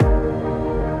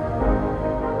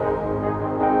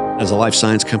As a life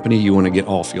science company, you want to get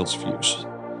all fields of use.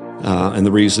 And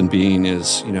the reason being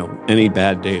is, any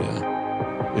bad data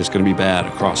is going to be bad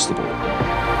across the board.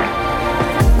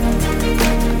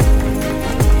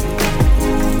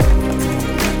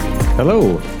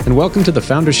 Hello, and welcome to the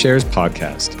Founder Shares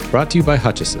podcast, brought to you by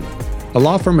Hutchison, a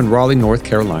law firm in Raleigh, North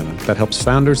Carolina that helps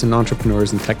founders and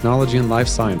entrepreneurs in technology and life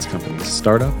science companies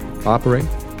start up, operate,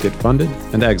 get funded,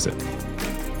 and exit.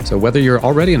 So whether you're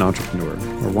already an entrepreneur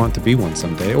or want to be one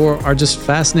someday, or are just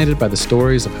fascinated by the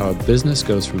stories of how a business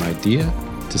goes from idea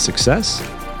to success,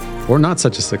 or not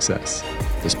such a success,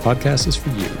 this podcast is for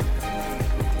you.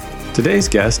 Today's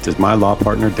guest is my law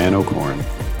partner, Dan O'Corn.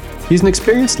 He's an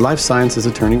experienced life sciences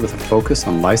attorney with a focus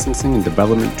on licensing and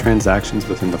development transactions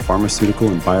within the pharmaceutical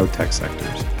and biotech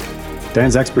sectors.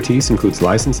 Dan's expertise includes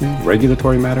licensing,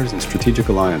 regulatory matters, and strategic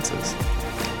alliances.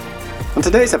 On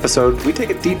today's episode, we take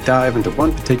a deep dive into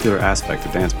one particular aspect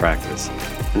of Dan's practice,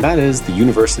 and that is the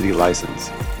university license.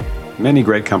 Many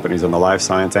great companies on the life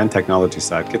science and technology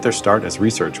side get their start as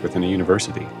research within a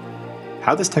university.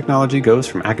 How this technology goes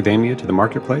from academia to the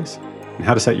marketplace, and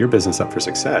how to set your business up for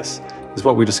success, is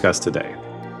what we discuss today.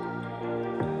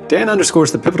 Dan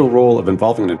underscores the pivotal role of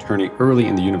involving an attorney early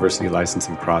in the university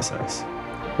licensing process.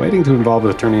 Waiting to involve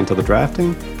an attorney until the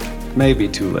drafting may be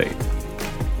too late.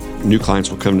 New clients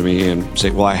will come to me and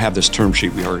say, well, I have this term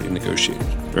sheet we already negotiated,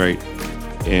 right?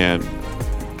 And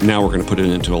now we're going to put it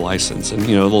into a license. And,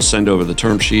 they'll send over the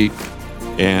term sheet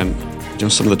and,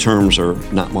 some of the terms are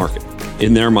not market.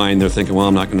 In their mind, they're thinking, well,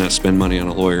 I'm not going to spend money on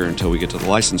a lawyer until we get to the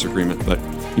license agreement, but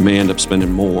you may end up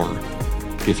spending more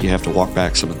if you have to walk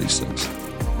back some of these things.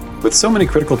 With so many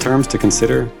critical terms to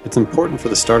consider, it's important for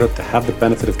the startup to have the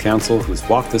benefit of counsel who's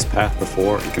walked this path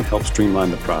before and can help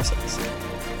streamline the process.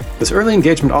 This early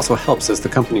engagement also helps as the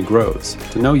company grows,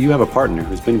 to know you have a partner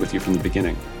who's been with you from the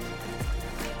beginning.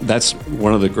 That's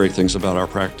one of the great things about our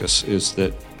practice is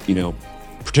that,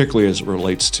 particularly as it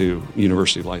relates to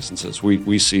university licenses,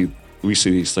 we see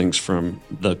these things from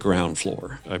the ground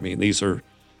floor. I mean, these are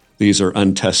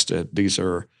untested. These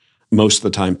are most of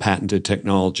the time patented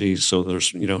technologies. So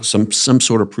there's, some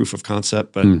sort of proof of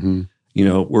concept, but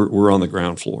we're on the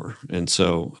ground floor. And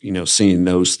so, seeing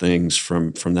those things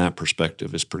from that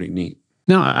perspective is pretty neat.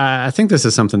 Now, I think this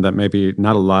is something that maybe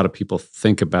not a lot of people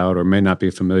think about or may not be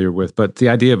familiar with, but the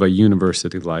idea of a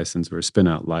university license or a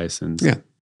spin-out license. Yeah.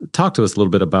 Talk to us a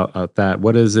little bit about that.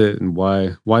 What is it and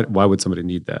why would somebody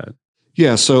need that?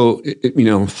 Yeah. So,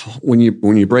 when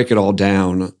you break it all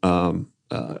down,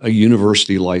 a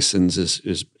university license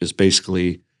is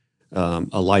basically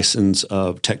a license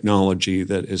of technology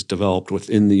that is developed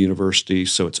within the university,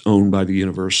 so it's owned by the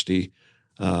university.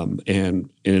 And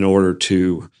in order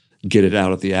to get it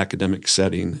out of the academic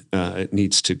setting, it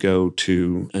needs to go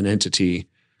to an entity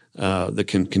that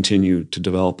can continue to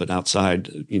develop it outside,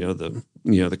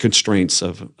 the constraints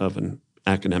of an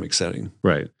academic setting.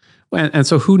 Right. And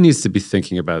so, who needs to be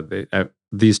thinking about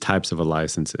these types of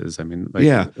licenses? I mean,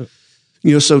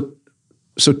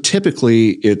 So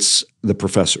typically it's the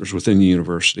professors within the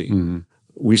university. Mm-hmm.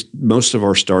 Most of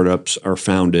our startups are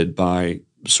founded by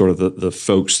sort of the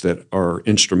folks that are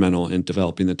instrumental in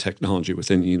developing the technology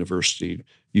within the university,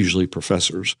 usually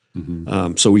professors.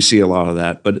 Mm-hmm. So we see a lot of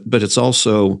that, but it's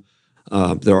also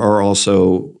there are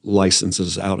also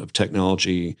licenses out of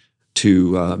technology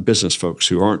to business folks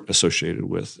who aren't associated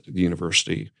with the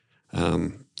university.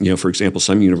 For example,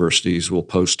 some universities will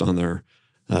post on their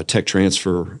tech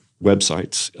transfer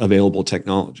websites available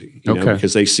technology,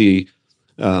 because they see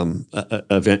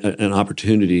an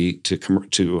opportunity to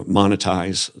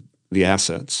monetize the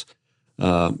assets,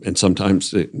 and sometimes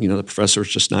the professor is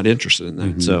just not interested in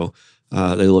that. Mm-hmm. So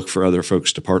they look for other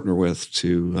folks to partner with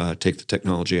to take the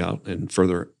technology out and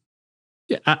further it.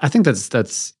 Yeah, I think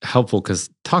that's helpful because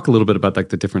talk a little bit about like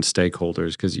the different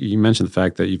stakeholders, because you mentioned the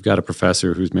fact that you've got a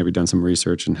professor who's maybe done some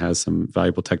research and has some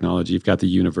valuable technology. You've got the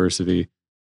university.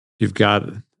 You've got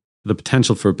the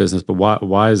potential for a business, but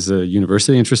why is the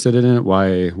university interested in it? Why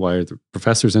are the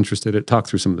professors interested in it? Talk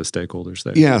through some of the stakeholders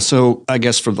there. Yeah, so I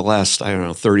guess for the last,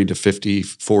 30 to 50,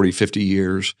 40, 50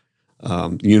 years,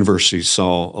 universities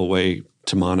saw a way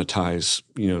to monetize,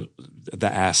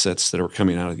 the assets that are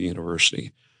coming out of the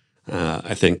university.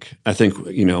 I think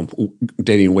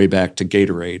dating way back to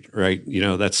Gatorade, right?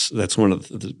 That's one of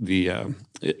the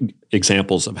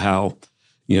examples of how,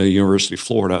 University of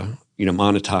Florida,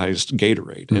 monetized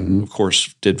Gatorade, and mm-hmm. of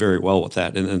course did very well with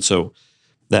that. And so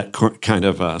that kind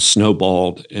of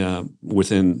snowballed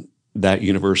within that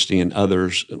university and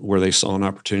others, where they saw an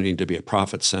opportunity to be a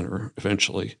profit center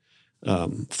eventually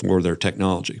for their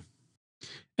technology.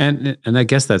 And I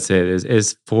guess that's it.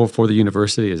 Is for the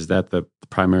university, is that the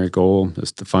primary goal?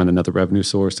 Is to find another revenue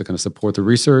source to kind of support the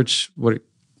research?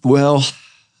 Well,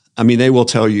 I mean, they will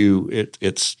tell you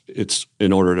it's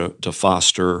in order to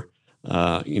foster,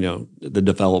 the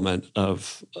development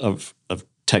of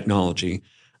technology.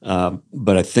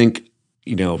 But I think,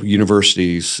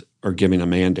 universities are giving a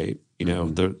mandate.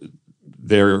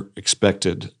 They're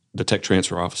expected. The tech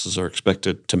transfer offices are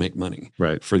expected to make money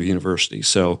for the university.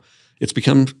 So it's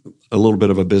become a little bit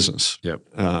of a business. Yep.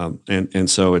 And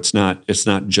so it's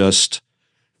not just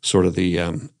sort of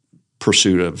the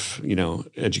pursuit of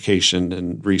education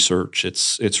and research.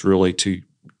 It's really to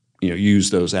use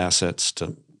those assets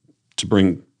to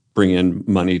bring in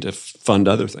money to fund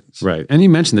other things. Right. And you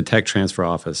mentioned the tech transfer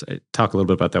office. Talk a little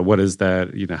bit about that. What is that?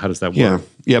 How does that work?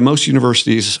 Yeah. Most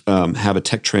universities have a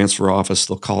tech transfer office.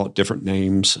 They'll call it different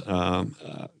names,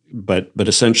 but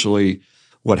essentially,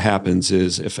 what happens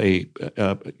is if a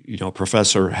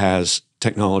professor has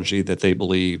technology that they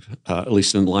believe, at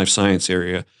least in the life science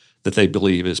area, that they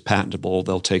believe is patentable,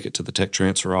 they'll take it to the tech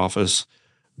transfer office.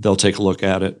 They'll take a look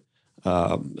at it.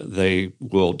 They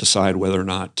will decide whether or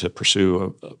not to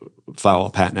file a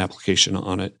patent application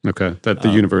on it. Okay, that the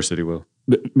university will.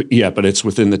 But it's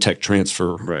within the tech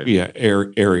transfer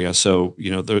area. So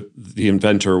the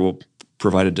inventor will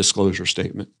provide a disclosure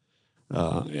statement,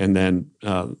 and then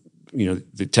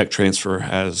the tech transfer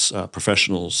has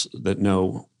professionals that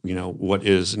know what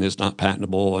is and is not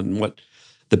patentable and what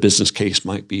the business case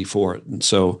might be for it, and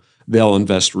so they'll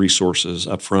invest resources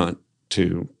up front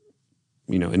to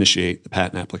initiate the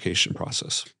patent application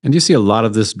process. And do you see a lot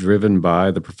of this driven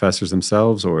by the professors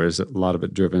themselves, or is a lot of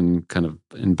it driven kind of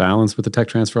in balance with the tech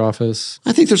transfer office?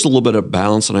 I think there's a little bit of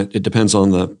balance, and it depends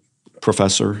on the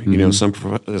professor.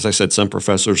 As I said, some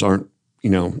professors aren't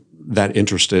that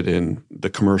interested in the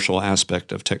commercial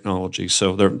aspect of technology,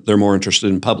 so they're more interested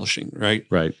in publishing, right?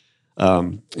 Right.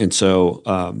 And so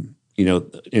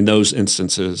in those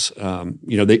instances,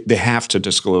 they have to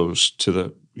disclose to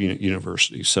the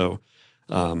university. So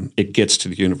it gets to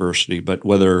the university, but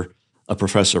whether a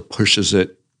professor pushes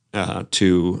it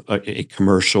to a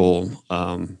commercial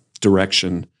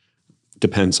direction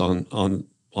depends on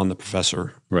the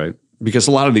professor, right? Because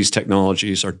a lot of these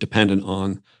technologies are dependent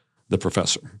on the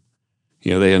professor.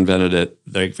 They invented it;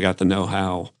 they've got the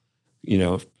know-how.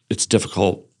 It's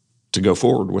difficult to go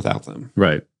forward without them.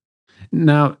 Right.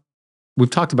 Now, we've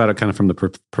talked about it kind of from the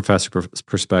professor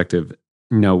perspective.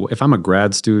 If I'm a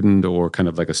grad student or kind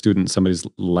of like a student in somebody's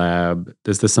lab,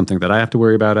 is this something that I have to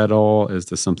worry about at all? Is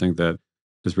this something that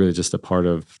is really just a part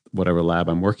of whatever lab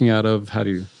I'm working out of? How do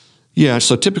you? Yeah,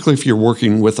 so typically if you're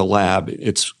working with a lab,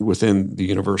 it's within the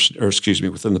university,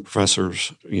 within the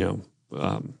professor's,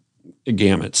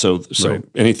 gamut. So Right.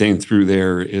 Anything through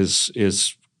there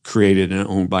is created and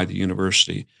owned by the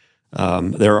university.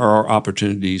 There are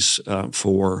opportunities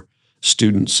for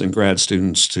students and grad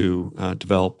students to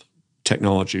develop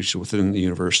technologies within the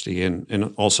university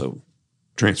and also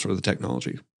transfer the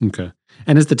technology. Okay.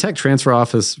 And is the tech transfer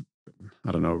office,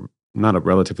 I don't know, not a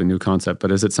relatively new concept,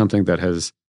 but is it something that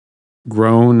has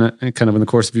grown kind of in the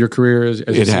course of your career?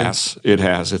 It has.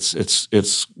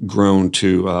 It's grown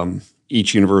to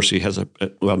each university has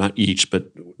not each,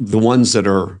 but the ones that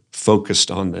are focused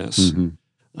on this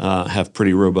have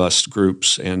pretty robust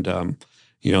groups. And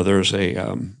there's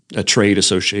a trade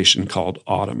association called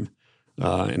Autumn,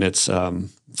 and it's I'm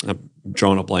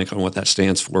drawing a blank on what that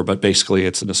stands for, but basically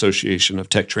it's an association of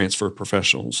tech transfer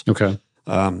professionals. Okay.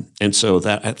 And so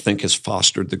that I think has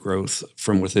fostered the growth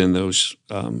from within those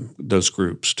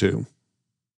groups too.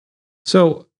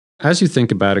 So as you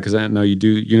think about it, because I know you do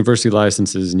university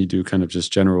licenses and you do kind of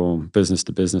just general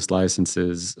business-to-business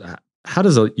licenses, how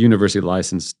does a university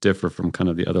license differ from kind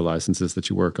of the other licenses that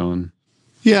you work on?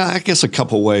 Yeah, I guess a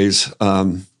couple ways.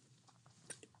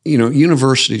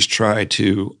 Universities try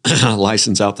to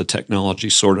license out the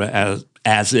technology sort of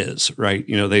as is, right?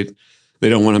 They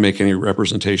don't want to make any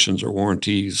representations or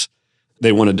warranties.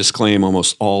 They want to disclaim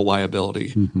almost all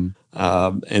liability.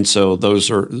 And so those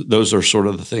are sort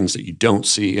of the things that you don't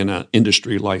see in an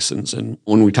industry license. And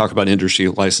when we talk about industry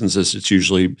licenses, it's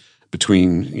usually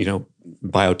between,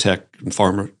 biotech and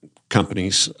pharma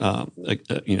companies,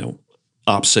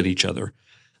 opposite each other.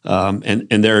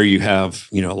 And there you have,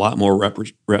 a lot more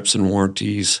reps and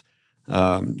warranties.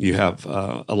 You have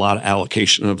a lot of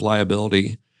allocation of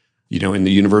liability. In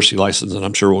the university license, and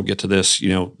I'm sure we'll get to this,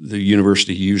 the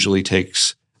university usually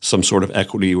takes some sort of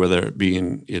equity, whether it be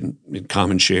in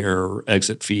common share or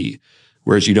exit fee,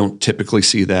 whereas you don't typically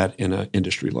see that in an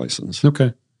industry license.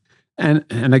 Okay. And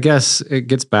I guess it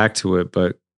gets back to it,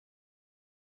 but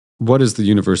what is the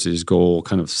university's goal,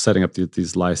 kind of setting up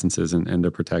these licenses and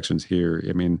their protections here?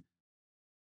 I mean,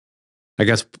 I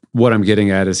guess what I'm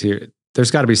getting at is here, there's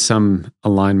got to be some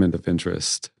alignment of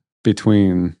interest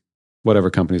between whatever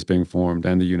company is being formed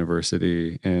and the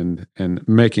university, and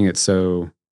making it so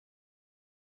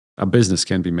a business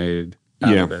can be made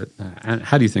out of it. And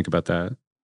how do you think about that?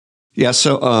 Yeah.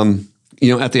 So,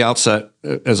 at the outset,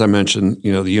 as I mentioned,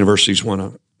 the universities want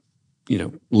to,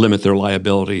 limit their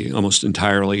liability almost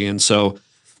entirely. And so,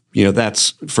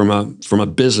 that's from a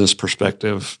business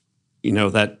perspective,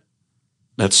 that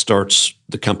starts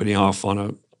the company off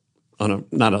on a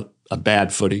not a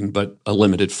bad footing, but a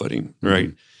limited footing, right?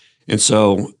 Mm-hmm. And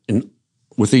so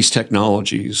with these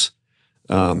technologies,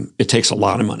 it takes a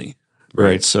lot of money,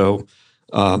 right? So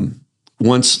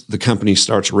once the company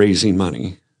starts raising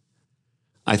money,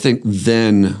 I think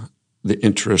then the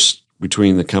interest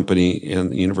between the company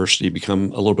and the university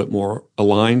become a little bit more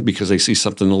aligned because they see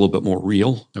something a little bit more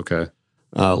real, a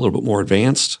little bit more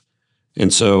advanced.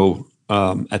 And so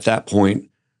at that point,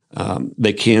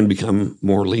 they can become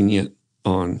more lenient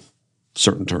on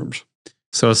certain terms.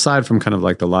 So aside from kind of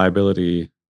like the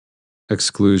liability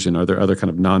exclusion, are there other kind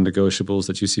of non-negotiables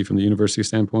that you see from the university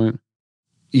standpoint?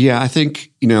 Yeah, I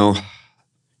think,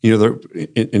 there,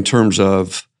 in terms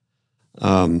of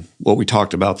what we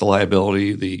talked about, the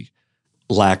liability, the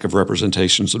lack of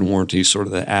representations and warranties, sort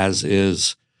of the as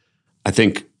is, I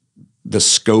think the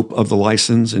scope of the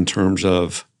license in terms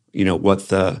of,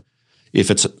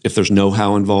 if there's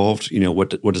know-how involved,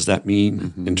 what does that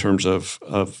mean in terms of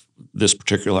this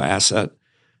particular asset?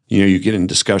 You get in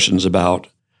discussions about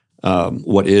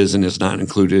what is and is not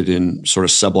included in sort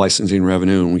of sub-licensing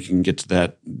revenue, and we can get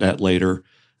to that later.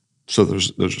 So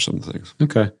those are some of the things.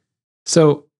 Okay.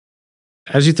 So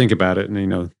as you think about it,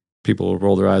 and people will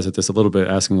roll their eyes at this a little bit,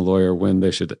 asking a lawyer when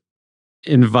they should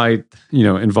invite,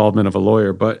 involvement of a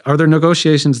lawyer. But are there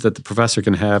negotiations that the professor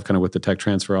can have kind of with the tech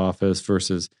transfer office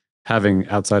versus having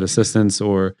outside assistance,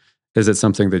 or is it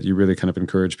something that you really kind of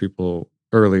encourage people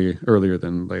earlier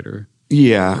than later?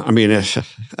 Yeah. I mean,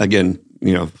 again,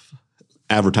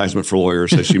 advertisement for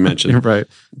lawyers, as you mentioned. Right.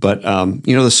 But,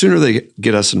 the sooner they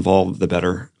get us involved, the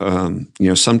better.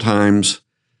 Sometimes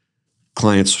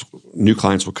new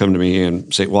clients will come to me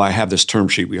and say, well, I have this term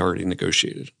sheet we already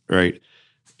negotiated, right?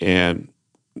 And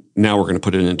now we're going to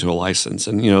put it into a license.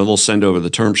 And, they'll send over the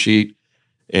term sheet,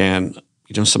 and,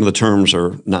 some of the terms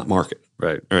are not market.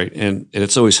 Right. Right. And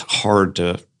it's always hard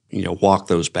to, walk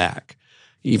those back,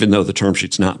 even though the term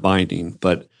sheet's not binding.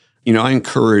 But, I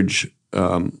encourage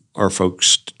our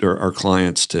folks or our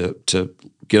clients to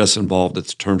get us involved at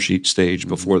the term sheet stage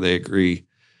before they agree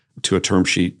to a term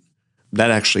sheet.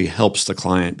 That actually helps the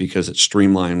client because it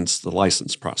streamlines the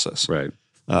license process. Right.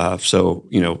 So,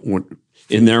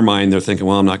 in their mind, they're thinking,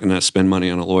 well, I'm not going to spend money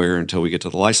on a lawyer until we get to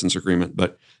the license agreement,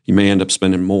 but you may end up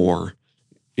spending more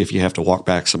if you have to walk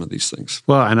back some of these things.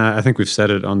 Well, and I think we've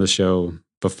said it on the show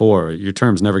before, your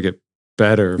terms never get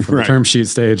better from the term sheet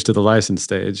stage to the license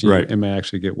stage. It may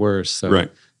actually get worse. So,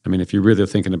 I mean, if you're really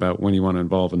thinking about when you want to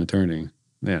involve an attorney,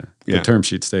 the term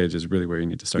sheet stage is really where you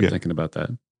need to start thinking about that.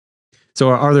 So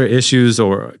are there issues,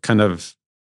 or kind of,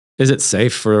 is it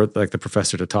safe for like the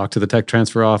professor to talk to the tech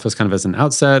transfer office kind of as an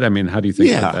outset? I mean, how do you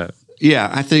think about that? Yeah,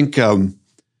 I think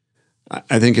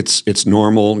it's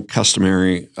normal and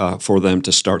customary for them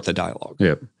to start the dialogue.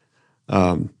 Yep.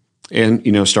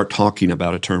 And start talking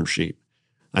about a term sheet.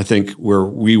 I think where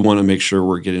we want to make sure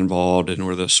we're getting involved and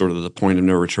where the sort of the point of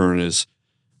no return is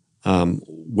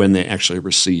when they actually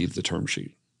receive the term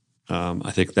sheet.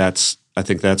 I think that's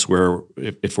where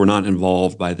if we're not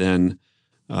involved by then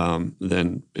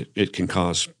it can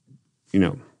cause,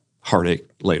 heartache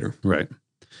later. Right.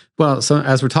 Well, so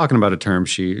as we're talking about a term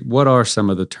sheet, what are some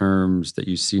of the terms that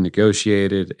you see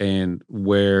negotiated, and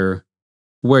where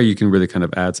you can really kind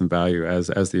of add some value as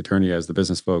the attorney, as the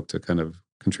business folk, to kind of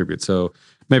contribute? So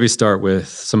maybe start with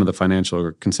some of the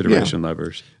financial consideration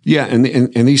levers. Yeah,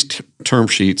 and these term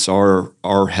sheets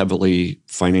are heavily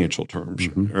financial terms,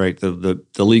 right? The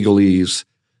legalese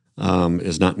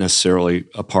is not necessarily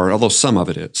a part, although some of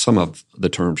it is. Some of the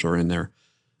terms are in there.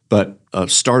 But a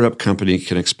startup company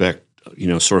can expect,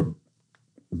 sort of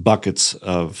buckets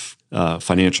of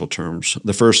financial terms.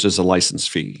 The first is a license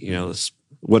fee.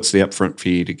 What's the upfront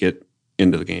fee to get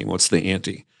into the game? What's the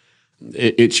ante?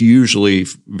 It's usually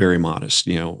very modest,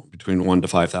 between $1,000 to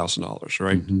 $5,000,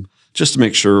 right? Just to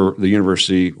make sure the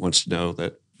university wants to know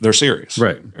that they're serious.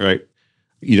 Right. Right.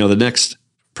 The next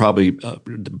probably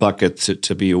bucket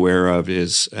to be aware of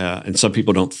is, and some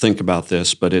people don't think about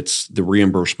this, but it's the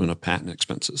reimbursement of patent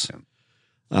expenses.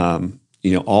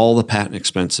 All the patent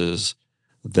expenses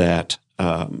that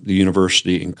the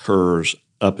university incurs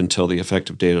up until the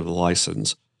effective date of the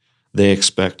license, they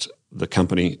expect the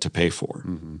company to pay for.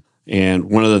 Mm-hmm. And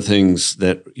one of the things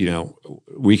that,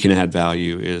 we can add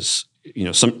value is,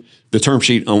 the term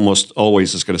sheet almost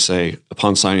always is going to say,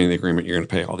 upon signing the agreement, you're going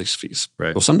to pay all these fees.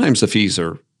 Right. Well, sometimes the fees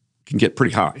can get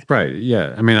pretty high. Right.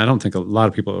 Yeah. I mean, I don't think a lot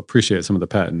of people appreciate some of the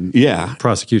patent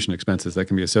prosecution expenses that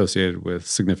can be associated with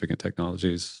significant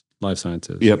technologies, life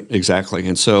sciences. Yep, exactly.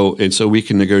 And so we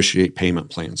can negotiate payment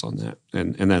plans on that,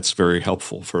 and that's very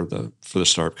helpful for the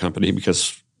startup company,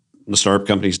 because the startup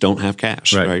companies don't have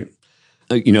cash, right?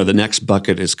 The next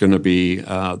bucket is going to be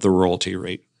the royalty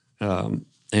rate,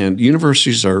 and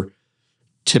universities are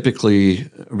typically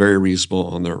very reasonable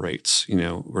on their rates.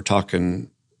 We're talking,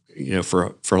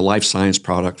 for a life science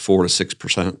product, 4 to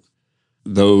 6%.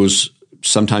 Those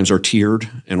sometimes are tiered,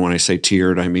 and when I say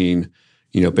tiered, I mean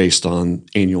based on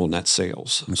annual net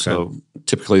sales. Okay. So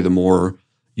typically, the more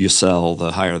you sell,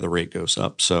 the higher the rate goes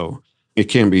up. So it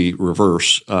can be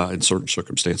reverse in certain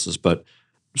circumstances, but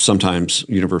sometimes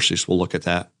universities will look at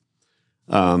that.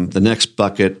 The next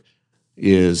bucket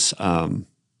is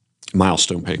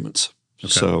milestone payments.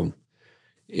 Okay. So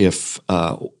if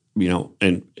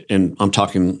and I'm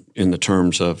talking in the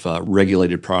terms of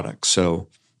regulated products. So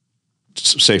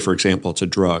say, for example, it's a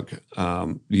drug.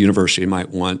 The university might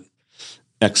want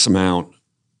X amount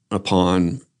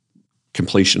upon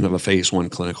completion of a phase 1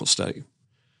 clinical study.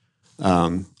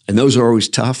 And those are always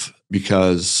tough,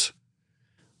 because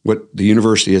what the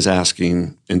university is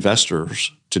asking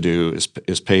investors to do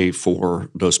is pay for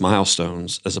those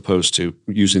milestones, as opposed to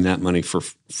using that money for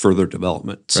further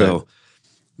development. Right. So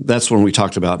that's when we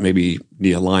talked about maybe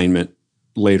the alignment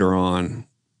later on,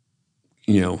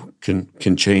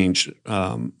 can change,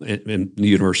 and the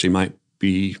university might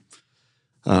be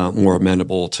more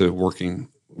amenable to working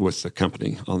with the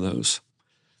company on those.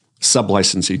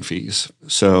 Sub-licensing fees.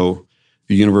 So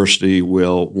the university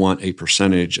will want a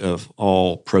percentage of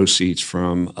all proceeds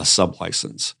from a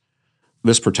sub-license.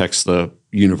 This protects the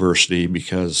university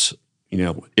because,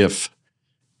 if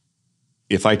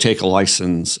I take a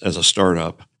license as a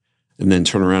startup and then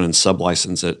turn around and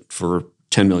sub-license it for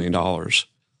 $10 million,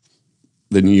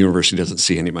 then the university doesn't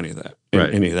see any money of that,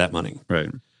 any of that money. Right.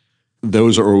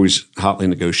 Those are always hotly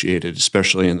negotiated,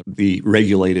 especially in the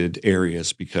regulated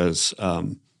areas, because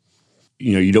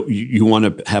you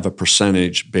want to have a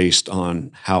percentage based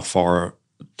on how far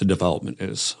the development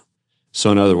is.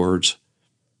 So in other words,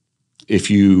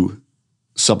 if you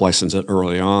sublicense it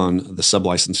early on, the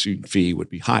sublicensing fee would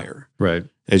be higher. Right.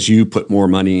 As you put more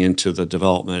money into the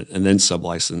development and then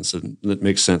sublicense, and it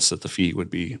makes sense that the fee would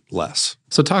be less.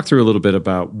 So talk through a little bit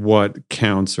about what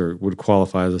counts or would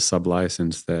qualify as a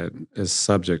sublicense that is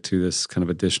subject to this kind of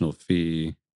additional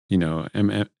fee.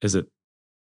 Is it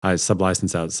I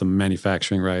sublicense out some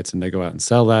manufacturing rights and they go out and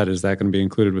sell that? Is that going to be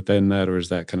included within that, or is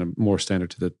that kind of more standard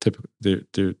to the typical,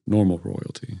 the normal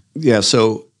royalty? Yeah.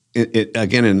 So it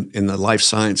again, in the life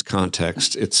science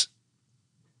context, it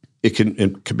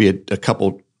could be a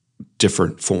couple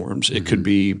different forms. Mm-hmm.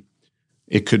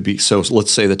 It could be. So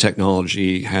let's say the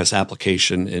technology has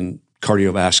application in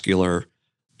cardiovascular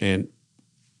and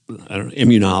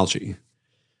immunology,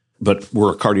 but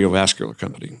we're a cardiovascular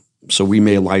company. So we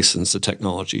may license the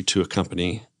technology to a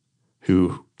company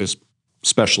who is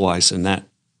specialized in that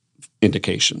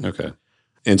indication. Okay.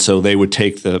 And so they would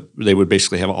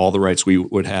basically have all the rights we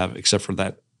would have, except for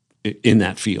that in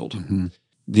that field. Mm-hmm.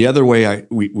 The other way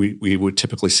we would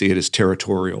typically see it is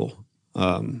territorial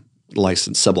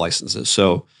sublicenses.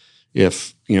 So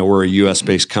if we're a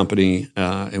U.S.-based company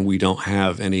and we don't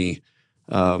have any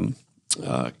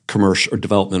commercial or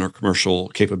development or commercial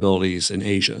capabilities in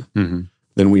Asia, mm-hmm.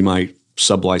 then we might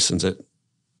sublicense it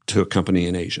to a company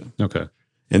in Asia. Okay.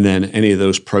 And then any of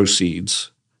those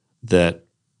proceeds that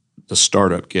the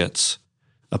startup gets,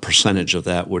 a percentage of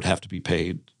that would have to be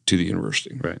paid to the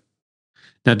university. Right.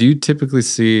 Now, do you typically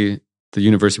see the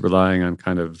university relying on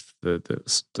kind of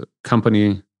the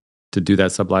company to do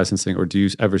that sublicensing, or do you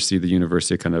ever see the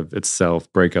university kind of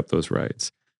itself break up those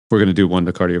rights? We're going to do one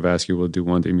to cardiovascular, we'll do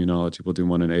one to immunology, we'll do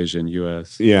one in Asia and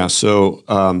US. Yeah, so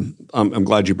I'm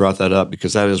glad you brought that up,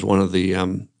 because that is one of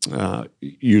the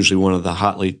usually one of the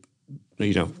hotly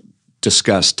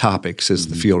discussed topics is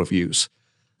mm-hmm. the field of use.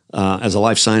 As a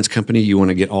life science company, you want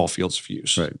to get all fields of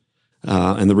use. Right.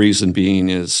 And the reason being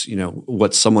is,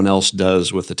 what someone else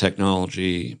does with the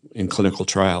technology in clinical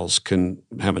trials can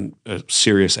have a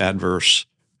serious adverse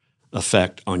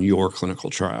effect on your clinical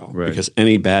trial, right. because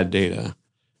any bad data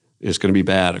is going to be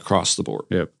bad across the board.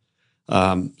 Yep.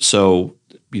 So,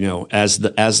 as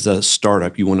the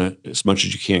startup, you want to, as much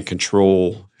as you can,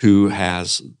 control who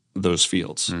has those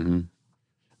fields. Mm-hmm.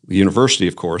 The university,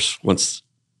 of course, wants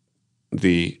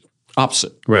the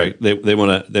opposite. Right. They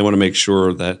want to make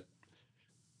sure that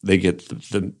they get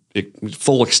the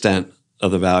full extent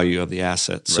of the value of the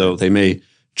asset. So they may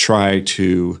try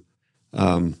to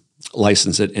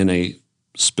license it in a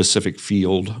specific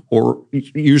field, or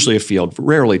usually a field,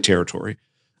 rarely territory,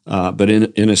 but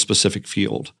in a specific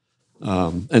field.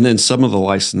 And then some of the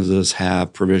licenses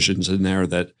have provisions in there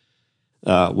that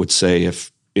would say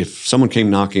if someone came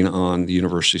knocking on the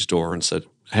university's door and said,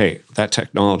 "Hey, that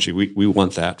technology, we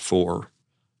want that for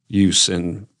use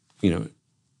in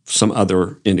some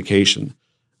other indication,"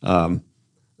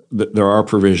 there are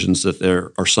provisions that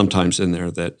there are sometimes in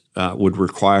there that would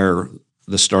require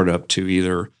the startup to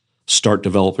either start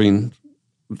developing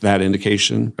that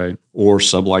indication or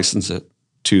sublicense it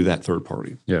to that third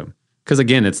party. Yeah. Because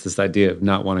again, it's this idea of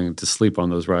not wanting to sleep on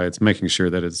those rights, making sure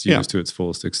that it's used to its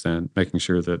fullest extent, making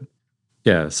sure that,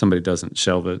 somebody doesn't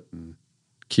shelve it and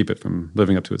keep it from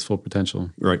living up to its full potential.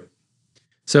 Right.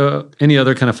 So any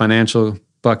other kind of financial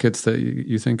buckets that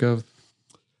you think of?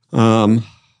 Well,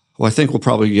 I think we'll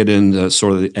probably get into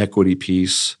sort of the equity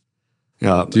piece.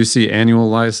 Do you see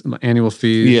annual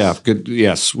fees? Yeah, good.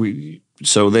 Yes,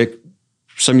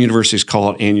 some universities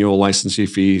call it annual licensing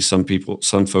fees. Some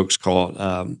folks call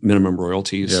it minimum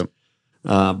royalties. Yep.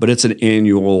 But it's an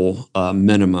annual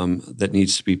minimum that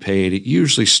needs to be paid. It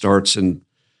usually starts in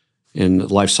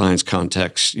life science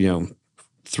context,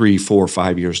 3, 4,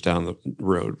 5 years down the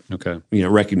road. Okay.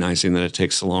 Recognizing that it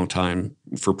takes a long time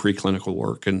for preclinical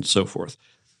work and so forth.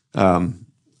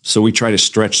 So we try to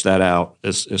stretch that out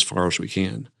as far as we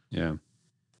can. Yeah.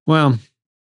 Well,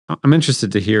 I'm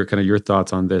interested to hear kind of your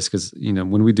thoughts on this because,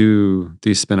 when we do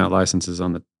these spin-out licenses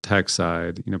on the tech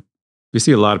side, we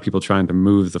see a lot of people trying to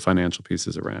move the financial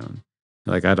pieces around.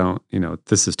 Like, I don't,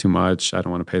 this is too much. I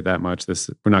don't want to pay that much.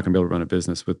 We're not going to be able to run a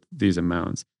business with these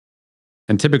amounts.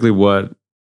 And typically what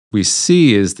we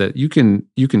see is that you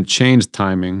can change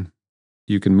timing.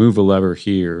 You can move a lever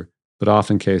here, but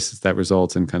often cases that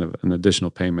results in kind of an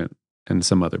additional payment in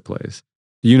some other place.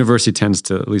 The university tends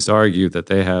to at least argue that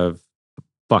they have a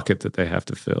bucket that they have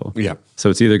to fill. Yeah. So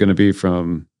it's either going to be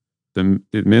from the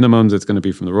minimums, it's going to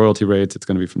be from the royalty rates, it's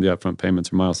going to be from the upfront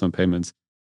payments or milestone payments.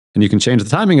 And you can change the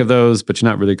timing of those, but you're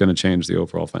not really going to change the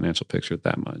overall financial picture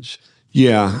that much.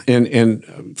 Yeah.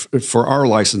 And for our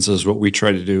licenses, what we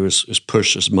try to do is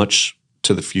push as much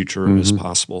to the future as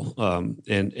possible.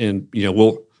 And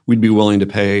we'd be willing to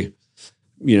pay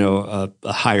a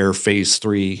higher phase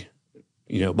 3,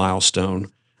 milestone,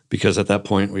 because at that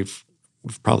point we've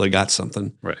probably got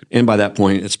something. Right. And by that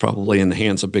point, it's probably in the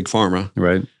hands of big pharma.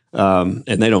 Right. And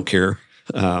they don't care.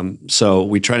 So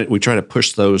we try to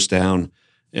push those down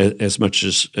as much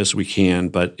as we can.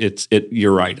 But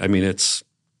you're right. I mean, it's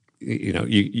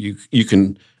you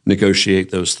can negotiate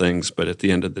those things, but at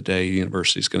the end of the day, the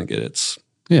university's going to get its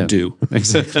due.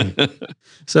 Exactly.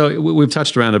 So we've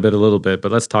touched around a little bit,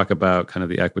 but let's talk about kind of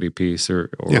the equity piece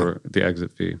or the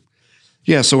exit fee.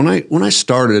 Yeah. So when I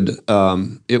started,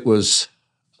 it was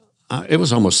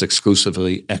almost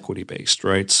exclusively equity based,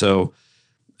 right? So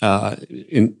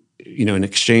in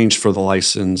exchange for the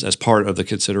license, as part of the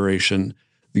consideration,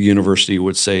 the university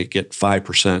would say get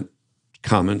 5%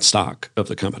 common stock of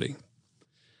the company.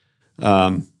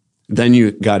 Then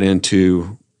you got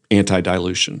into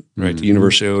anti-dilution, right? The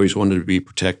university always wanted to be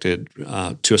protected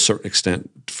to a certain extent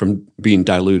from being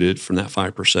diluted from that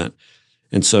 5%.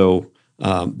 And so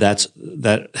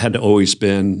that had always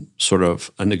been sort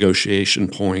of a negotiation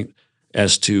point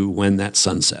as to when that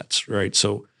sunsets, right?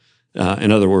 So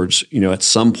in other words, at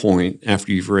some point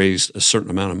after you've raised a certain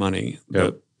amount of money,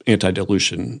 the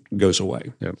anti-dilution goes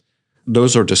away. Yep.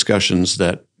 Those are discussions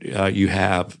that you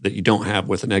have that you don't have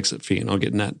with an exit fee, and I'll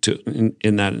get in that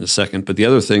in a second. But the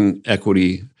other thing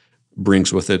equity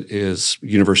brings with it is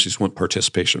universities want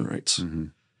participation rights. Mm-hmm.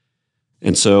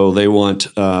 And so they want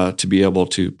to be able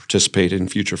to participate in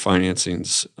future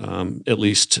financings, at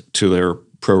least to their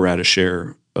pro rata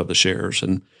share of the shares.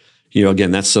 And, again,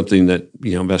 that's something that,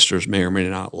 investors may or may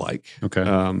not like. Okay.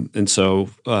 And so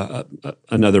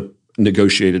another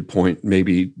negotiated point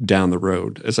maybe down the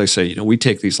road. As I say, we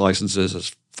take these licenses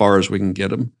as far as we can get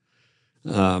them,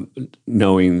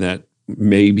 knowing that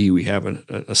maybe we have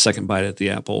a second bite at the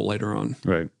apple later on.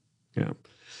 Right. Yeah.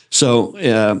 So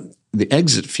the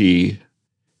exit fee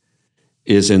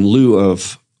is in lieu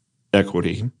of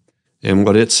equity. And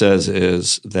what it says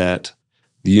is that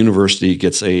the university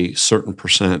gets a certain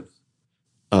percent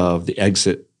of the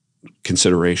exit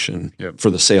consideration for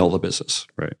the sale of the business.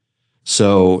 Right.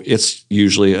 So it's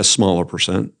usually a smaller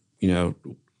percent,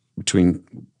 between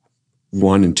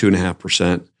 1 and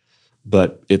 2.5%,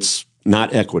 but it's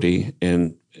not equity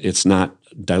and it's not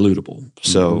dilutable.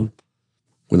 So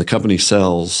When the company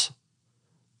sells,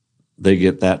 they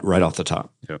get that right off the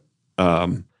top. Yep.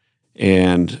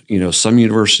 And some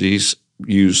universities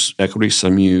use equity,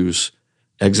 some use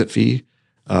exit fee.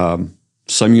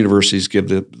 Some universities give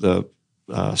the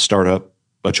startup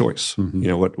a choice.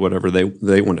 Whatever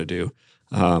they want to do.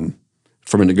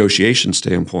 From a negotiation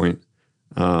standpoint,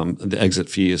 the exit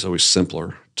fee is always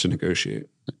simpler to negotiate.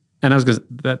 And I was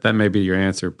that may be your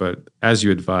answer, but as you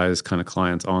advise kind of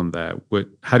clients on that,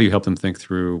 how do you help them think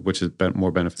through which is more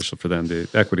beneficial for them, the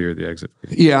equity or the exit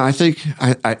fee? Yeah, I think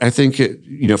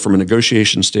it, from a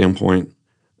negotiation standpoint,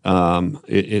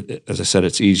 it as I said,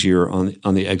 it's easier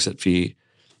on the exit fee.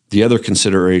 The other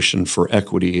consideration for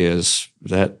equity is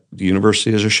that the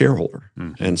university is a shareholder,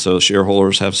 and so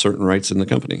shareholders have certain rights in the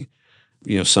company.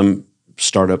 Some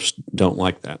startups don't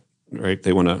like that. Right?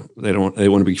 They want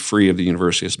to be free of the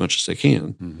university as much as they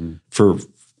can for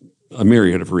a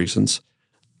myriad of reasons.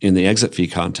 In the exit fee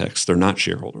context, they're not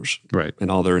shareholders. Right. And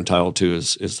all they're entitled to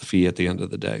is the fee at the end of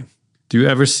the day. Do you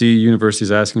ever see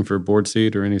universities asking for a board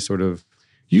seat or any sort of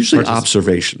usually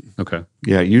observation? Okay.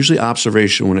 Yeah, usually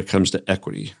observation when it comes to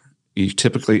equity. You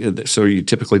typically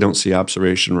don't see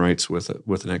observation rights with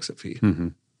an exit fee.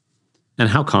 And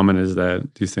how common is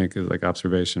that? Do you think is like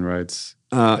observation rights?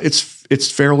 It's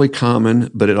fairly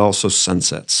common, but it also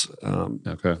sunsets.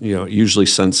 Okay. It usually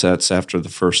sunsets after the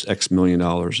first X million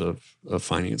dollars of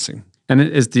financing. And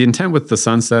is the intent with the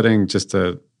sunsetting just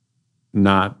to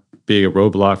not be a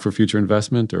roadblock for future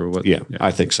investment, or what? Yeah,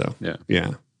 I think so.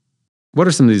 Yeah. What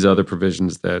are some of these other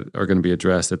provisions that are going to be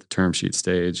addressed at the term sheet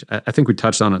stage? I think we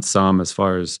touched on it some as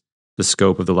far as the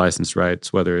scope of the license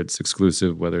rights, whether it's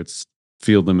exclusive, whether it's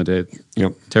field limited,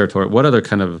 territory. What other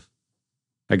kind of,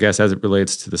 I guess, as it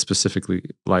relates to the specifically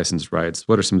licensed rights,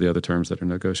 what are some of the other terms that are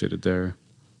negotiated there?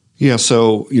 Yeah,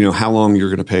 so how long you're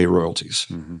going to pay royalties.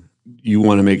 You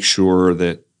want to make sure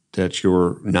that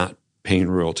you're not paying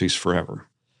royalties forever.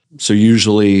 So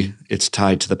usually it's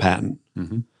tied to the patent.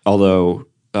 Although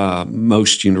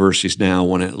most universities now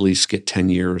want to at least get 10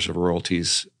 years of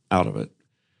royalties out of it.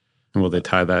 And will they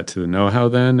tie that to the know-how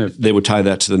then? They would tie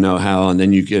that to the know-how, and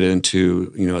then you get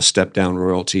into a step-down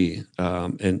royalty.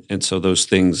 And so those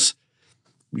things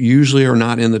usually are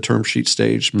not in the term sheet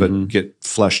stage, but get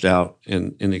fleshed out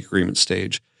in the agreement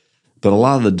stage. But a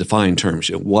lot of the defined terms,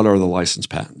 what are the licensed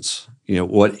patents?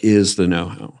 What is the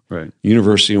know-how? Right.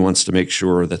 University wants to make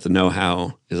sure that the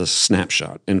know-how is a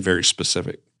snapshot and very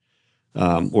specific,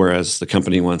 whereas the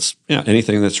company wants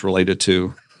anything that's related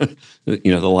to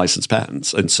the licensed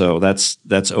patents. And so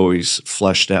that's always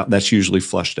fleshed out. That's usually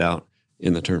fleshed out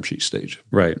in the term sheet stage.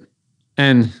 Right.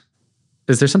 And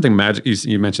is there something magic?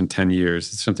 You mentioned 10 years.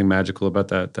 Is there something magical about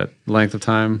that length of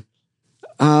time?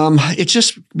 It's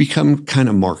just become kind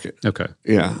of market. Okay.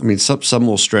 Yeah. I mean, some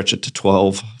will stretch it to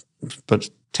 12, but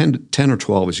 10 or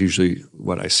 12 is usually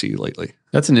what I see lately.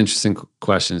 That's an interesting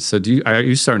question. So are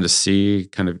you starting to see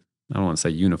kind of, I don't want to say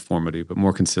uniformity, but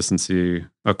more consistency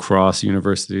across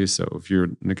universities? So if you're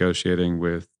negotiating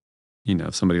with,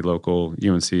 somebody local,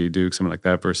 UNC, Duke, something like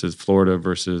that, versus Florida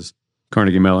versus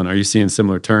Carnegie Mellon, are you seeing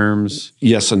similar terms?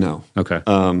 Yes and no. Okay.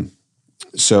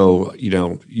 So,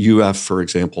 UF, for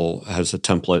example, has a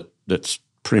template that's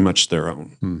pretty much their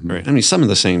own, right? I mean, some of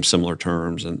the same similar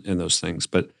terms and those things,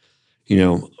 but,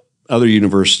 other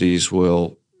universities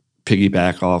will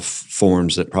piggyback off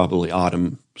forms that probably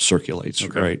Autumn circulates,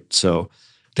 right? So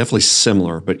definitely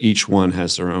similar, but each one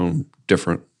has their own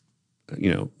different,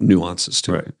 nuances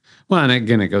to it. Well, and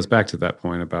again, it goes back to that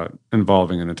point about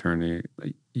involving an attorney.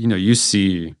 You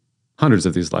see hundreds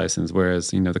of these licenses, whereas,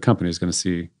 the company is going to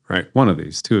see one of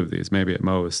these, two of these, maybe at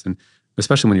most. And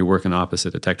especially when you're working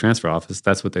opposite a tech transfer office,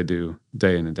 that's what they do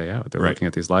day in and day out. They're looking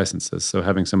at these licenses. So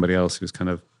having somebody else who's kind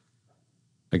of,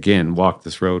 again, walked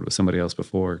this road with somebody else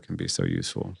before can be so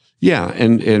useful. Yeah,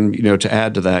 and to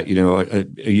add to that,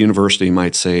 a university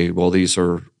might say, well, these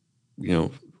are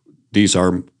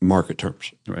market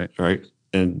terms, right?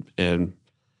 And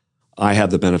I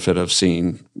have the benefit of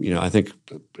seeing, I think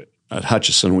at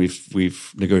Hutchison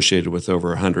we've negotiated with over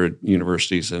 100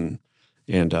 universities and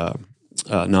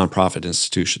nonprofit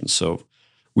institutions, so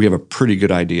we have a pretty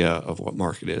good idea of what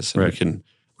market is, and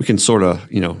we can sort of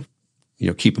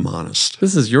keep them honest.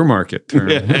 This is your market term.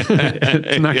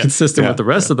 It's not consistent with the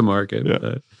rest of the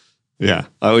market. Yeah.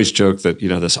 I always joke that,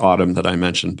 this Autumn that I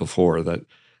mentioned before, that,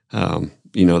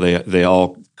 they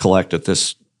all collect at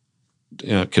this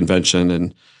convention,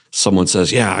 and someone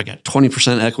says, I got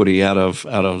 20% equity out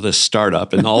of this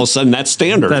startup. And all of a sudden that's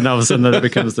standard. Then all of a sudden that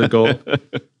becomes the goal.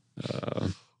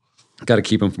 Got to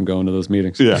keep them from going to those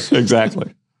meetings. Yeah,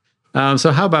 exactly.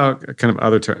 So how about kind of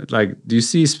other terms? Like, do you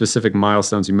see specific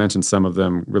milestones? You mentioned some of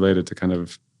them related to kind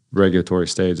of regulatory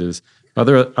stages. Are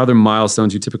there other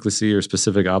milestones you typically see or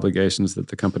specific obligations that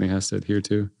the company has to adhere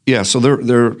to? Yeah, so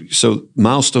so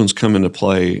milestones come into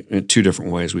play in two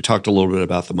different ways. We talked a little bit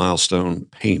about the milestone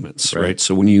payments, right?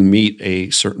 So when you meet a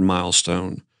certain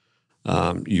milestone,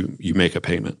 you make a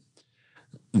payment.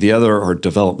 The other are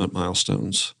development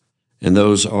milestones, and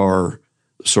those are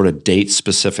sort of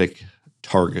date-specific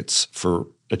targets for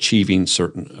achieving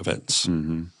certain events.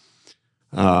 And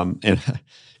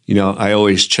I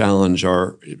always challenge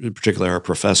particularly our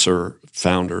professor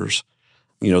founders.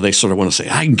 They sort of want to say,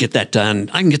 "I can get that done.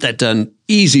 I can get that done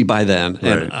easy by then."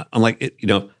 And I'm like,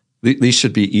 these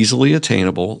should be easily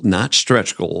attainable, not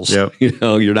stretch goals. Yep.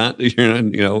 You're not.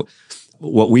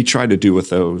 What we try to do with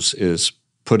those is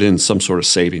put in some sort of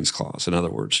savings clause. In other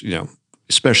words,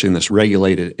 especially in this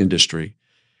regulated industry,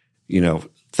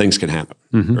 things can happen,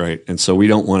 right? And so we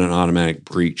don't want an automatic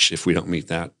breach if we don't meet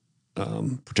that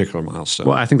particular milestone.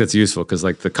 Well, I think that's useful because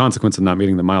the consequence of not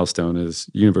meeting the milestone is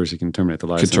university can terminate the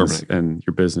license and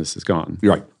your business is gone.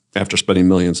 Right. After spending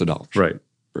millions of dollars. Right.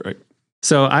 Right.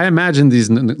 So I imagine these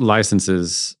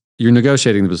licenses, you're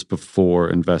negotiating this before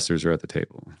investors are at the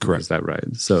table. Correct. Is that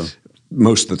right? So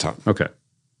most of the time. Okay.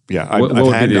 Yeah.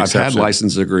 I've had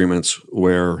license agreements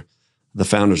where the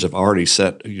founders have already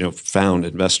found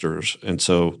investors. And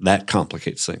so that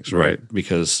complicates things, right?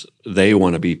 Because they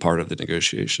want to be part of the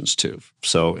negotiations too.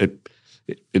 So it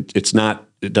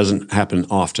doesn't happen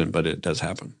often, but it does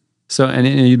happen. So, and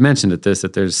you mentioned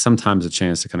that there's sometimes a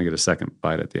chance to kind of get a second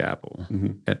bite at the apple.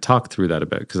 Talk through that a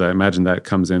bit, because I imagine that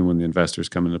comes in when the investors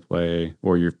come into play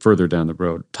or you're further down the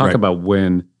road. Talk about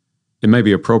when it may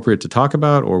be appropriate to talk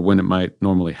about or when it might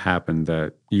normally happen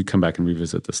that you come back and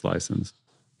revisit this license.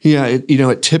 Yeah,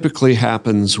 it typically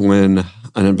happens when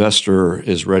an investor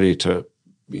is ready to,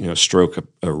 stroke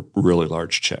a really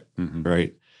large check,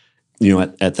 right?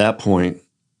 At that point,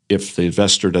 if the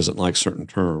investor doesn't like certain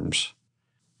terms,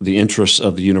 the interests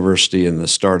of the university and the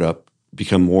startup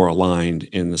become more aligned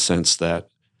in the sense that,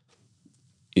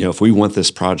 if we want this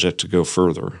project to go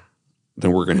further,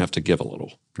 then we're going to have to give a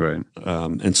little. Right.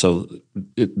 And so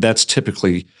that's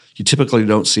you typically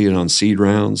don't see it on seed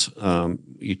rounds.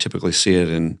 You typically see it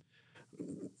in,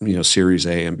 Series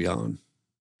A and beyond.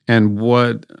 And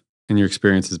what, in your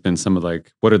experience, has been some of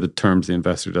what are the terms the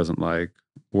investor doesn't like,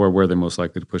 or where they're most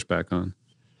likely to push back on?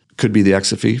 Could be the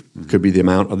exit fee. Could be the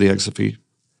amount of the exit fee.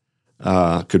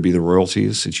 Could be the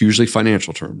royalties. It's usually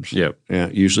financial terms. Yep. Yeah,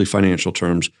 usually financial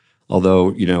terms. Although,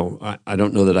 I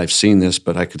don't know that I've seen this,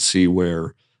 but I could see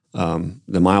where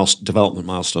the development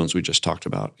milestones we just talked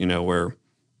about, where,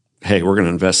 hey, we're going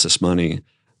to invest this money,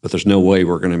 but there's no way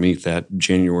we're going to meet that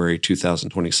January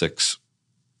 2026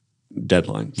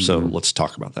 deadline. So let's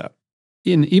talk about that.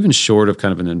 Even short of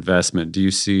kind of an investment, do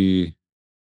you see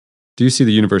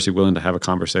the university willing to have a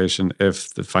conversation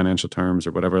if the financial terms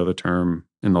or whatever other term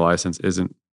in the license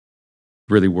isn't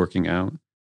really working out?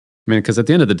 I mean, because at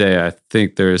the end of the day, I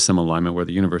think there is some alignment where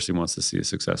the university wants to see a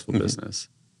successful business.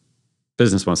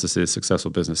 Business wants to see a successful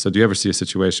business. So do you ever see a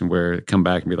situation where it come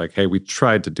back and be like, hey, we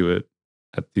tried to do it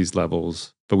at these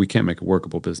levels, but we can't make a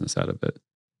workable business out of it?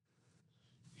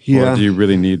 Yeah. Or do you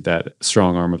really need that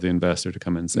strong arm of the investor to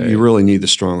come in and say? You really need the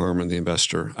strong arm of the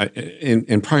investor.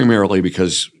 And primarily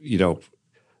because,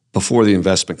 before the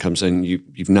investment comes in,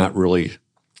 you've not really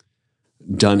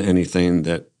done anything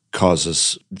that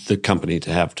causes the company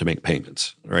to have to make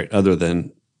payments, right? Other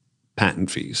than patent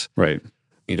fees. Right.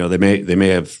 They may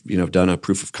have, done a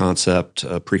proof of concept,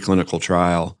 a preclinical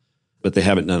trial, but they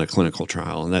haven't done a clinical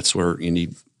trial. And that's where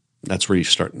you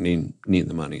start needing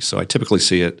the money. So I typically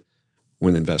see it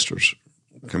when investors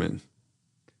come in.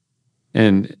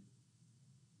 And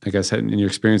I guess in your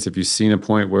experience, have you seen a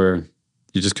point where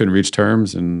you just couldn't reach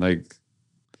terms and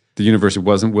the university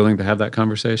wasn't willing to have that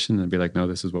conversation and be like, no,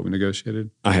 this is what we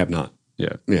negotiated? I have not.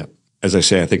 Yeah. Yeah. As I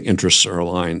say, I think interests are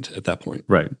aligned at that point.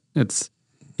 Right. It's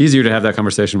easier to have that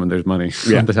conversation when there's money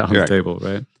on the table,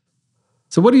 right?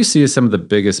 So what do you see as some of the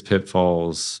biggest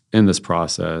pitfalls in this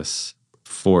process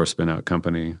for a spin-out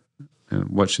company? And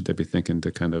what should they be thinking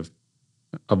to kind of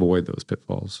avoid those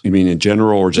pitfalls? You mean in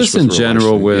general or just in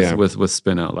general with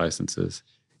spin-out licenses?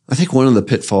 I think one of the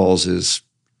pitfalls is,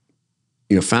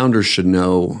 founders should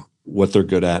know what they're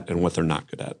good at and what they're not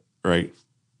good at, right?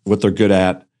 What they're good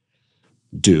at,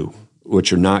 do.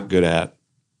 What you're not good at,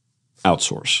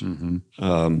 outsource.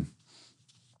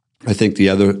 I think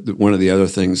one of the other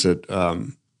things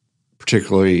that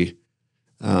particularly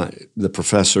the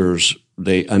professors,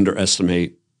 they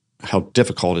underestimate how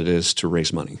difficult it is to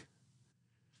raise money,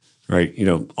 right?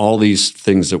 All these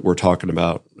things that we're talking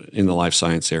about in the life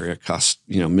science area cost,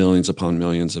 millions upon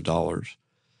millions of dollars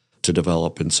to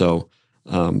develop. And so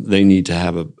they need to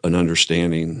have an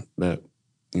understanding that,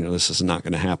 this is not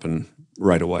going to happen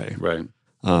right away. Right.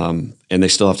 And they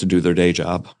still have to do their day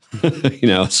job,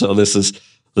 so this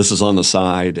is on the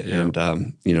side. Yeah.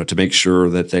 And, to make sure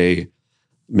that they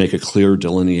make a clear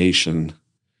delineation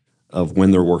of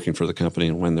when they're working for the company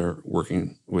and when they're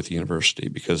working with the university.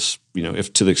 Because,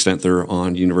 if to the extent they're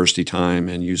on university time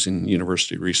and using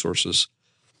university resources,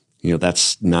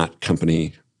 that's not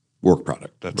company work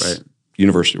product. That's right.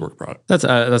 University work product. That's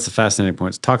a fascinating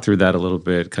point. Talk through that a little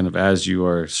bit, kind of as you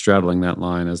are straddling that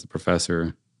line as the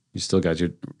professor. You still got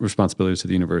your responsibilities to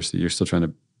the university. You're still trying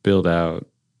to build out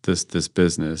this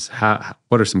business.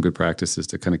 What are some good practices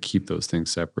to kind of keep those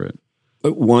things separate?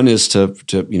 One is to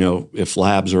if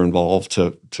labs are involved,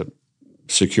 to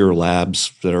secure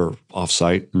labs that are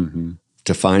offsite,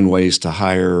 to find ways to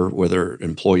hire whether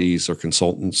employees or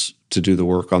consultants to do the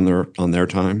work on their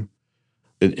time,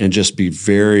 and just be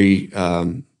very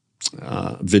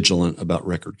vigilant about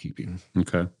record keeping.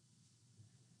 Okay.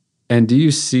 And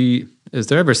is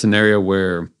there ever a scenario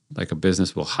where like a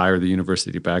business will hire the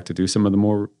university back to do some of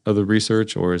the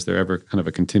research, or is there ever kind of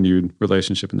a continued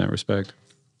relationship in that respect?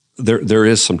 There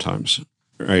is sometimes,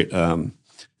 right? For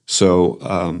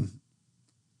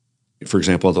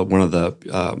example, one of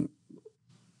the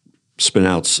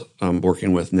spinouts I'm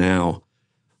working with now,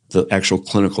 the actual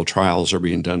clinical trials are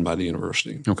being done by the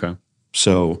university. Okay.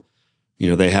 So,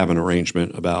 they have an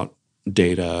arrangement about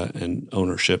data and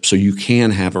ownership. So you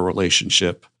can have a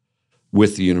relationship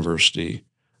with the university.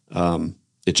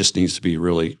 It just needs to be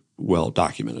really well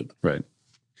documented. Right.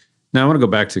 Now I want to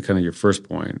go back to kind of your first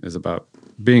point, is about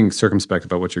being circumspect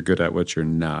about what you're good at, what you're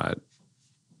not.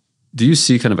 Do you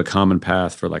see kind of a common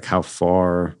path for like how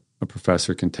far a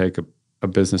professor can take a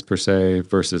business per se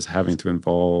versus having to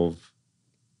involve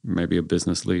maybe a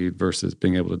business lead versus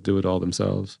being able to do it all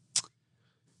themselves?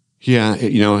 Yeah,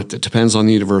 it depends on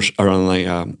the university or on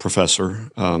the professor.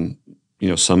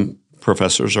 Some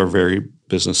professors are very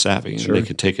business savvy and they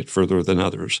can take it further than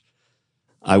others.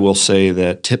 I will say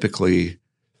that typically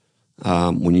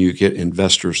when you get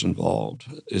investors involved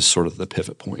is sort of the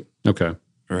pivot point. Okay.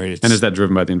 Right. And is that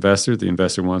driven by the investor? The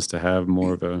investor wants to have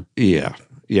more of a... Yeah.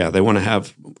 They want to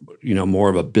have, more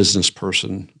of a business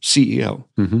person, CEO.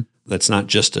 That's not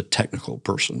just a technical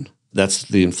person. That's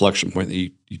the inflection point that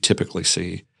you typically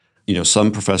see.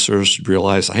 Some professors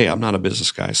realize, hey, I'm not a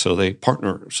business guy, so they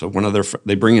partner. So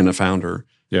they bring in a founder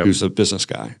who's a business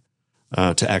guy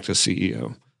to act as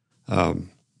CEO, and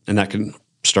that can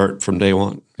start from day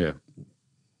one. Yeah.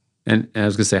 And I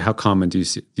was going to say, how common do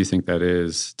you think that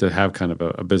is to have kind of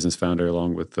a business founder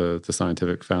along with the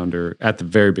scientific founder at the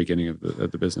very beginning of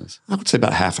the business? I would say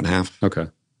about half and half. Okay.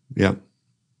 Yeah.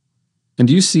 And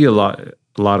do you see a lot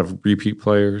of repeat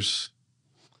players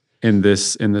in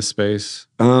this space?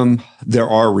 There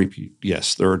are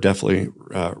there are definitely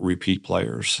repeat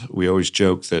players. We always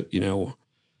joke that,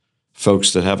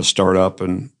 folks that have a startup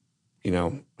and,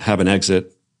 have an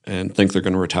exit and think they're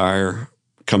going to retire,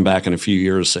 come back in a few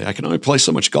years, say, I can only play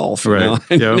so much golf. Right.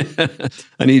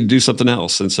 I need to do something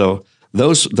else. And so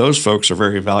those folks are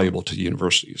very valuable to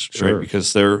universities, right?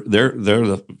 Because they're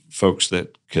the folks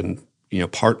that can,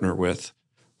 partner with,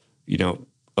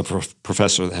 a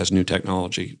professor that has new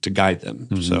technology to guide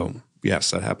them. So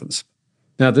yes, that happens.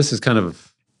 Now this is kind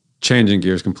of changing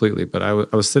gears completely, but I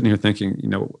was sitting here thinking,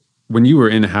 when you were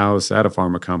in-house at a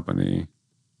pharma company,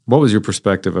 what was your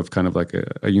perspective of kind of like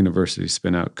a university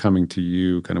spin-out coming to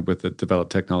you kind of with the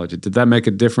developed technology? Did that make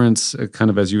a difference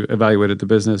kind of as you evaluated the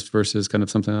business versus kind of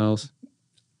something else?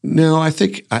 No, I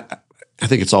think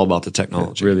it's all about the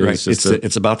technology. It really right? is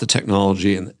it's about the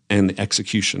technology and the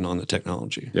execution on the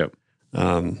technology. Yep.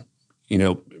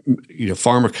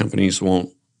 Pharma companies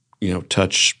won't,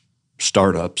 touch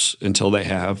startups until they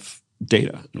have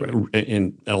data,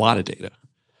 and a lot of data.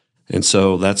 And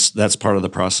so that's part of the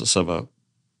process of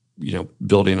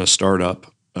building a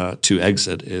startup to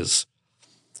exit is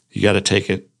you got to take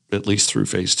it at least through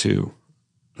phase 2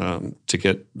 to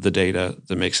get the data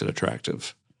that makes it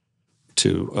attractive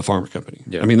to a pharma company.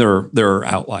 Yeah. I mean, there are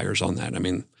outliers on that. I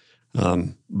mean,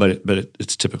 but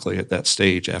it's typically at that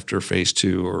stage after phase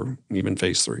 2 or even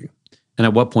phase 3. And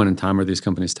at what point in time are these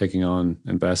companies taking on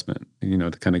investment,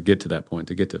 to kind of get to that point,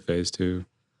 to get to phase 2?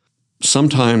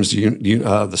 Sometimes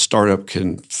the startup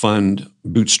can fund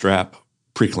bootstrap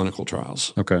preclinical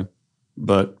trials. Okay.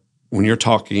 But when you're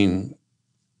talking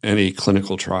any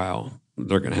clinical trial,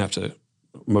 they're going to have to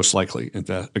most likely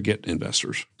get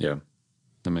investors. Yeah,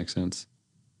 that makes sense.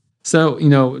 So,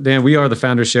 Dan, we are the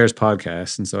Founder Shares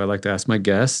podcast. And so I like to ask my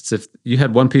guests, if you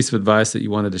had one piece of advice that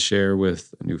you wanted to share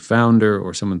with a new founder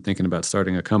or someone thinking about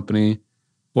starting a company,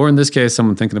 or in this case,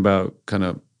 someone thinking about kind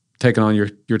of taken on your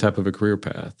type of a career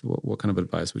path, what kind of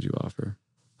advice would you offer?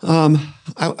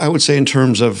 I would say in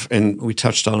terms of, and we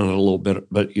touched on it a little bit,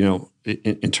 but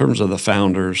in terms of the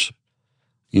founders,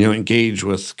 engage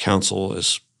with counsel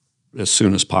as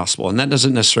soon as possible, and that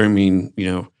doesn't necessarily mean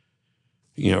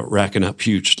racking up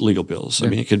huge legal bills. Yeah. I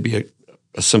mean, it could be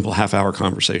a simple half-hour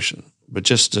conversation, but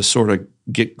just to sort of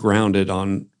get grounded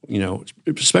on,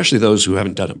 especially those who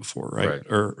haven't done it before, right?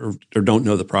 Or don't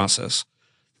know the process.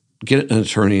 Get an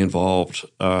attorney involved,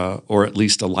 or at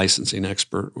least a licensing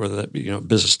expert, whether that be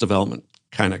business development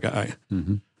kind of guy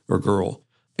or girl,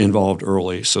 involved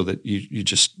early, so that you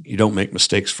don't make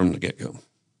mistakes from the get-go.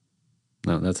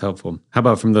 No, that's helpful. How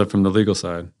about from the legal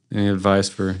side? Any advice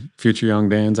for future young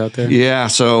Dans out there? Yeah,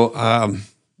 so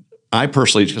I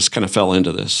personally just kind of fell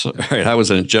into this. Right, I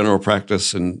was in a general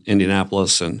practice in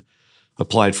Indianapolis and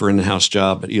applied for an in-house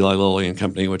job at Eli Lilly and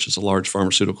Company, which is a large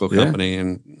pharmaceutical company,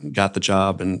 and got the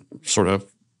job and sort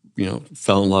of,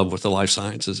 fell in love with the life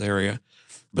sciences area.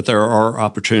 But there are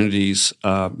opportunities.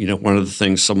 One of the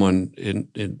things someone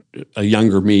in a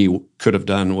younger me could have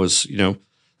done was,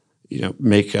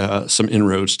 make some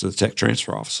inroads to the tech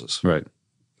transfer offices. Right.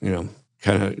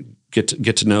 Kind of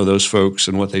get to know those folks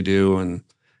and what they do, and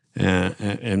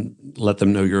let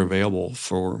them know you're available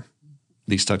for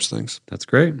these types of things. That's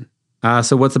great.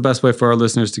 So what's the best way for our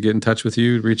listeners to get in touch with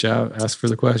you, reach out, ask for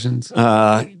the questions?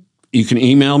 You can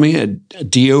email me at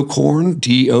dokorn,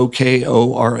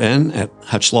 DOKORN,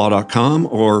 @hutchlaw.com,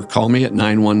 or call me at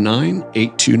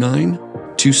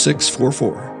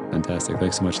 919-829-2644. Fantastic.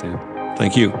 Thanks so much, Dan.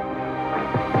 Thank you.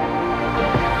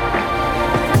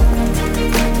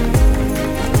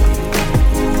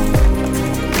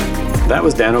 That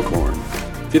was Dan O'Korn.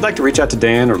 If you'd like to reach out to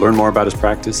Dan or learn more about his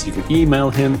practice, you can email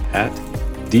him at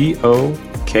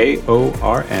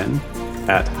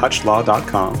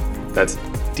dokorn@hutchlaw.com. That's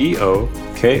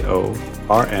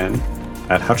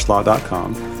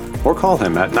dokorn@hutchlaw.com, or call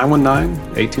him at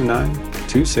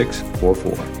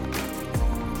 919-829-2644.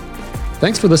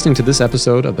 Thanks for listening to this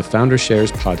episode of the Founder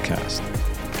Shares podcast.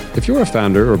 If you're a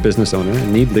founder or business owner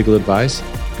and need legal advice,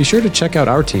 be sure to check out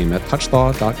our team at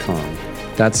hutchlaw.com.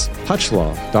 That's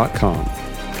hutchlaw.com.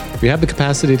 We have the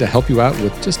capacity to help you out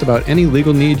with just about any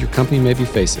legal need your company may be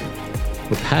facing.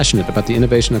 We're passionate about the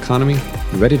innovation economy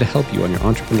and ready to help you on your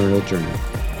entrepreneurial journey.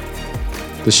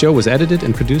 The show was edited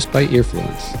and produced by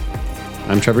Earfluence.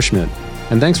 I'm Trevor Schmidt,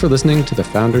 and thanks for listening to the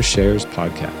Founder Shares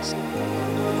podcast.